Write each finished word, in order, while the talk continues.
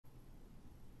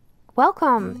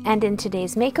Welcome! And in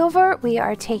today's makeover, we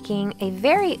are taking a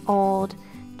very old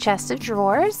chest of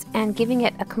drawers and giving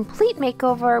it a complete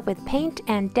makeover with paint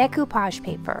and decoupage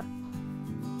paper.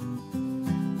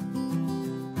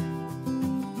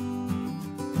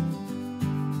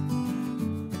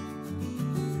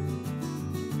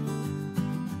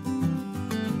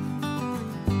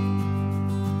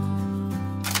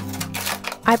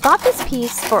 I bought this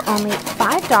piece for only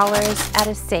 $5 at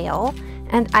a sale,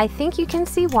 and I think you can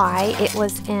see why. It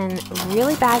was in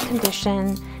really bad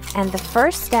condition, and the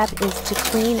first step is to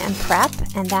clean and prep,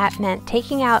 and that meant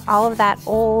taking out all of that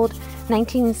old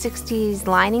 1960s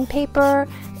lining paper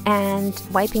and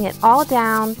wiping it all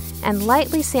down and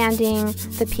lightly sanding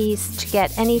the piece to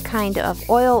get any kind of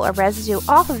oil or residue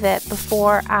off of it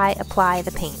before I apply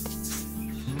the paint.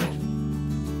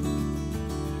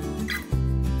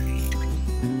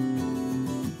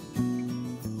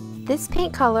 This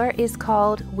paint color is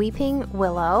called Weeping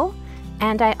Willow,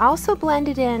 and I also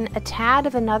blended in a tad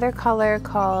of another color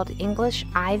called English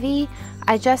Ivy.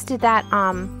 I just did that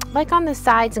like on the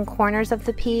sides and corners of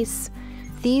the piece.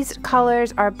 These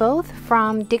colors are both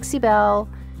from Dixie Belle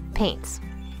paints.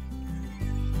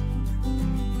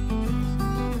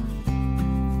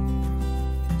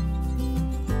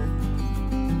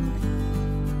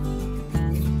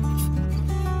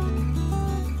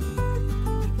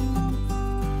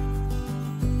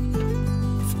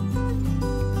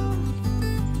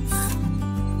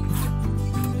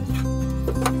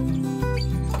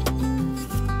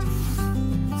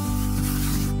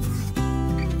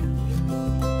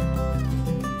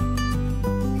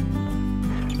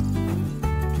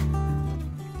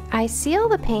 I seal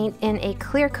the paint in a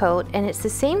clear coat, and it's the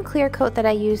same clear coat that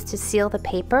I use to seal the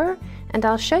paper, and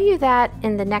I'll show you that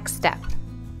in the next step.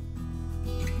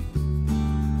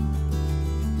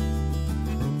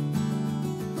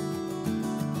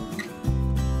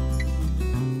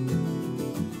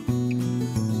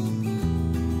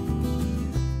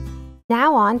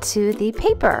 Now on to the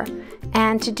paper,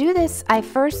 and to do this I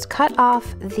first cut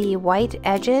off the white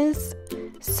edges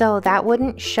so that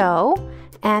wouldn't show.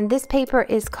 And this paper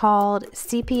is called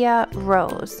Sepia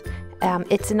Rose.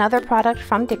 It's another product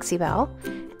from Dixie Belle,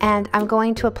 and I'm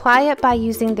going to apply it by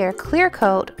using their clear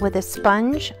coat with a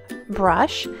sponge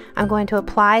brush. I'm going to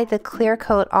apply the clear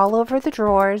coat all over the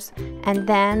drawers and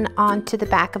then onto the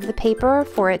back of the paper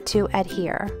for it to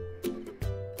adhere.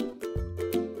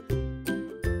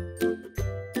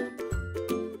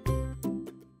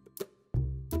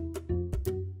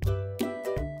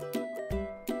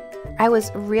 I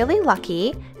was really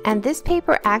lucky, and this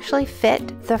paper actually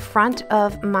fit the front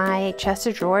of my chest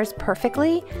of drawers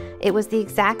perfectly. It was the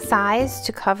exact size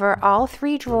to cover all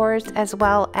 3 drawers as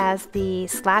well as the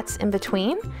slats in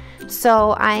between.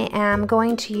 So I am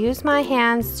going to use my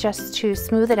hands just to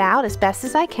smooth it out as best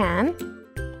as I can.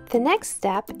 The next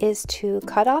step is to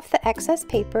cut off the excess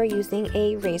paper using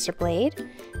a razor blade,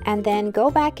 and then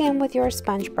go back in with your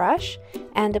sponge brush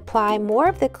and apply more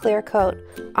of the clear coat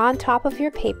on top of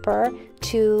your paper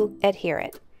to adhere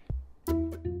it.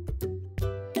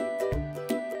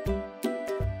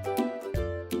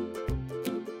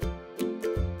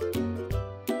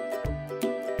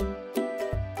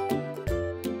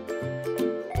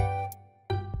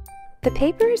 The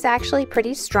paper is actually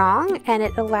pretty strong, and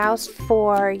it allows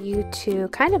for you to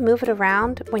kind of move it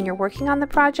around when you're working on the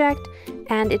project,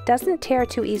 and it doesn't tear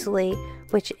too easily,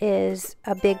 which is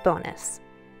a big bonus.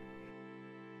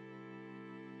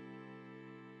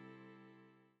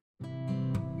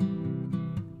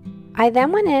 I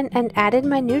then went in and added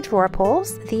my new drawer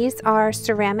pulls. These are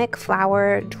ceramic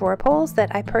flower drawer pulls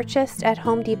that I purchased at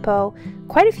Home Depot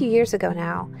quite a few years ago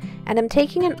now. And I'm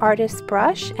taking an artist's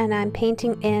brush and I'm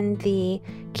painting in the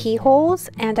keyholes,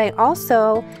 and I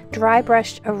also dry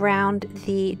brushed around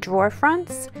the drawer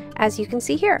fronts, as you can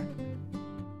see here.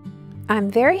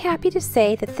 I'm very happy to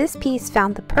say that this piece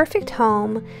found the perfect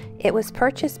home. It was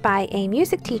purchased by a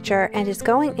music teacher and is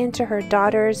going into her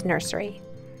daughter's nursery.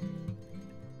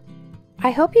 I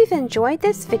hope you've enjoyed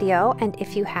this video, and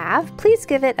if you have, please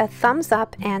give it a thumbs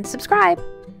up and subscribe.